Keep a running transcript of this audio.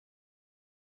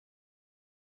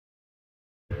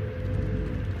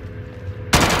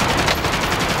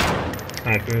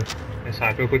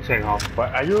sniper quick side off.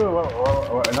 But are you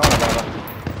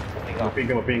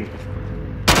no ping.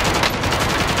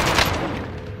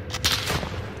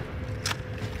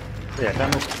 Yeah,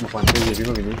 that một phần tiêu gì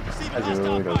cái gì?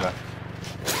 Aduh, được rồi.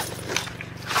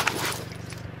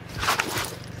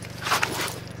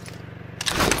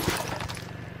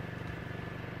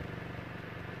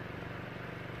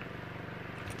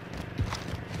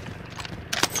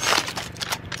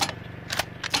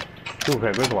 Chủ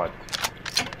thể với what?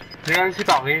 Nếu anh sẽ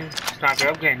bảo cái sniper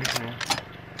up game như thế nào?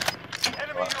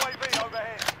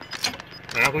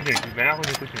 Bé nào có chuyện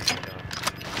gì đó.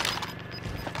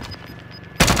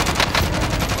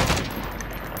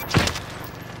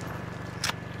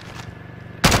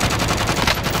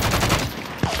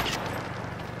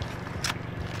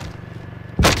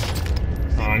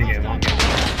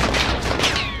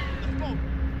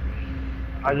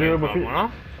 Are you able to?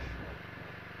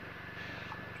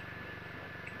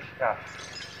 Yeah.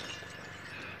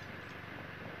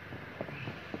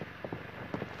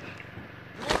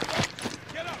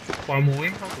 Qua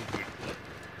muối không được.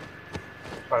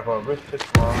 Phải vào với chết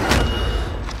quá.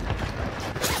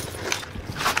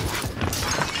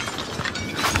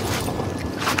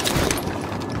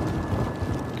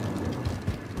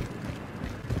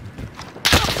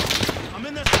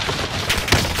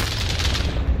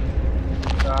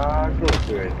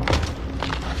 Good.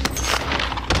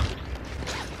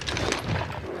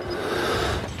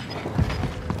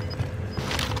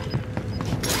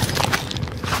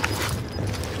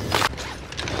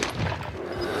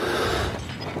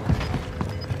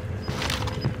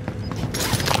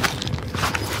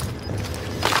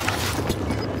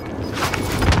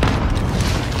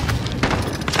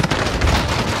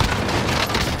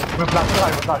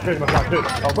 Mình flash lên.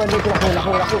 Quên đi cái là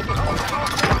hô.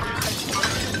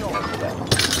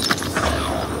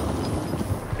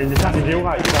 Ini sa di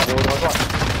jiwa itu dah dua tuan.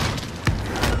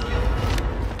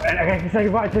 Saya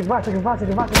kebas.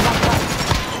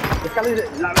 Sekali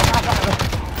lah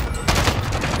apa?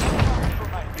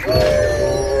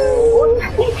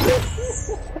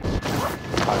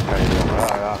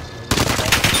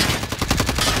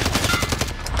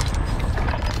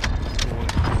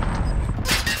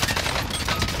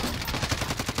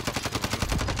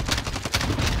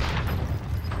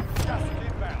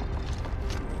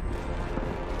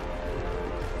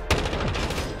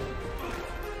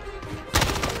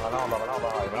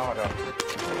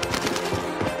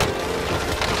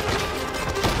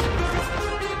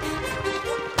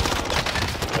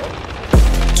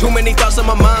 Too many thoughts on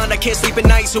my mind, I can't sleep at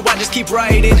night, so I just keep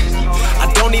writing.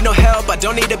 I don't need no help, I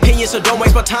don't need opinions, so don't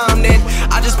waste my time then.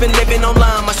 I just been living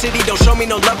online, my city don't show me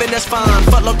no love and that's fine.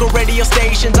 Fuck local radio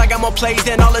stations, I got more plays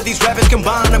than all of these rappers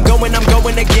combined. I'm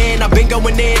going again, I've been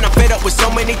going in, I'm fed up with so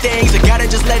many things. I gotta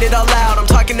just let it all out, I'm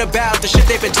talking about the shit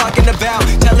they've been talking about.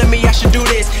 Telling me I should do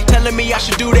this, telling me I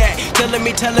should do that. Telling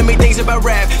me things about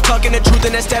rap. Talking the truth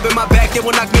and then stabbing my back, they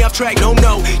will knock me off track,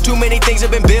 no. Too many things have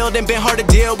been building, been hard to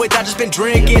deal with, I just been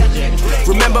drinking.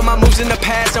 Remember my moves in the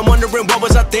past, I'm wondering what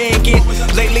was I thinking.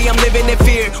 Lately I'm living in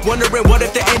fear, wondering what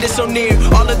if the end is so near.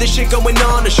 All of this shit going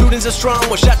on, the shootings are strong.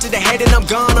 One shot to the head and I'm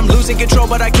gone. I'm losing control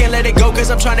but I can't let it go, cause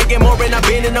I'm trying to get more. And I've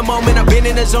been in the moment, I've been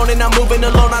in the zone, and I'm moving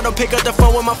alone. I don't pick up the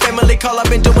phone when my family call, I've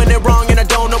been doing it wrong and I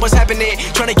don't know what's happening.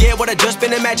 Trying to get what I just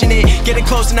been imagining, getting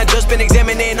close and I just been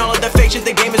examining all of the fake shit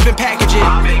the game has been packaging.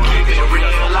 I've been keeping it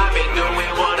real, I've been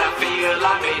doing what I feel.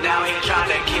 I've been out here trying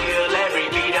to kill every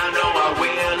beat, I know I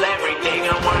will. Everything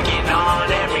I'm working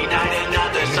on, every night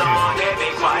another song. They've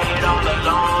been quiet all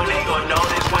along, they gon'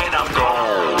 notice when I'm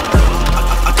gone.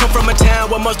 I come from a town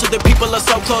where most of the people are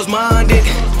so close-minded.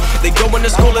 They go into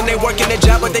school and they work in a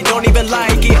job but they don't even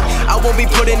like it. I won't be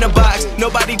put in a box,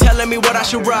 nobody telling me what I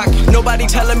should rock. Nobody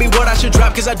telling me what I should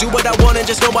drop, cause I do what I want and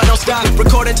just know I don't stop.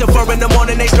 Recording till 4 in the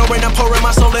morning, they snoring. I'm pouring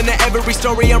my soul into every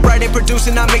story. I'm writing,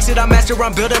 producing, I mix it, I master.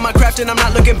 I'm building my craft and I'm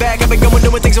not looking back. I've been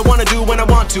doing things I wanna do when I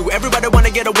want to. Everybody wanna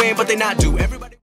get a win but they not do. Everybody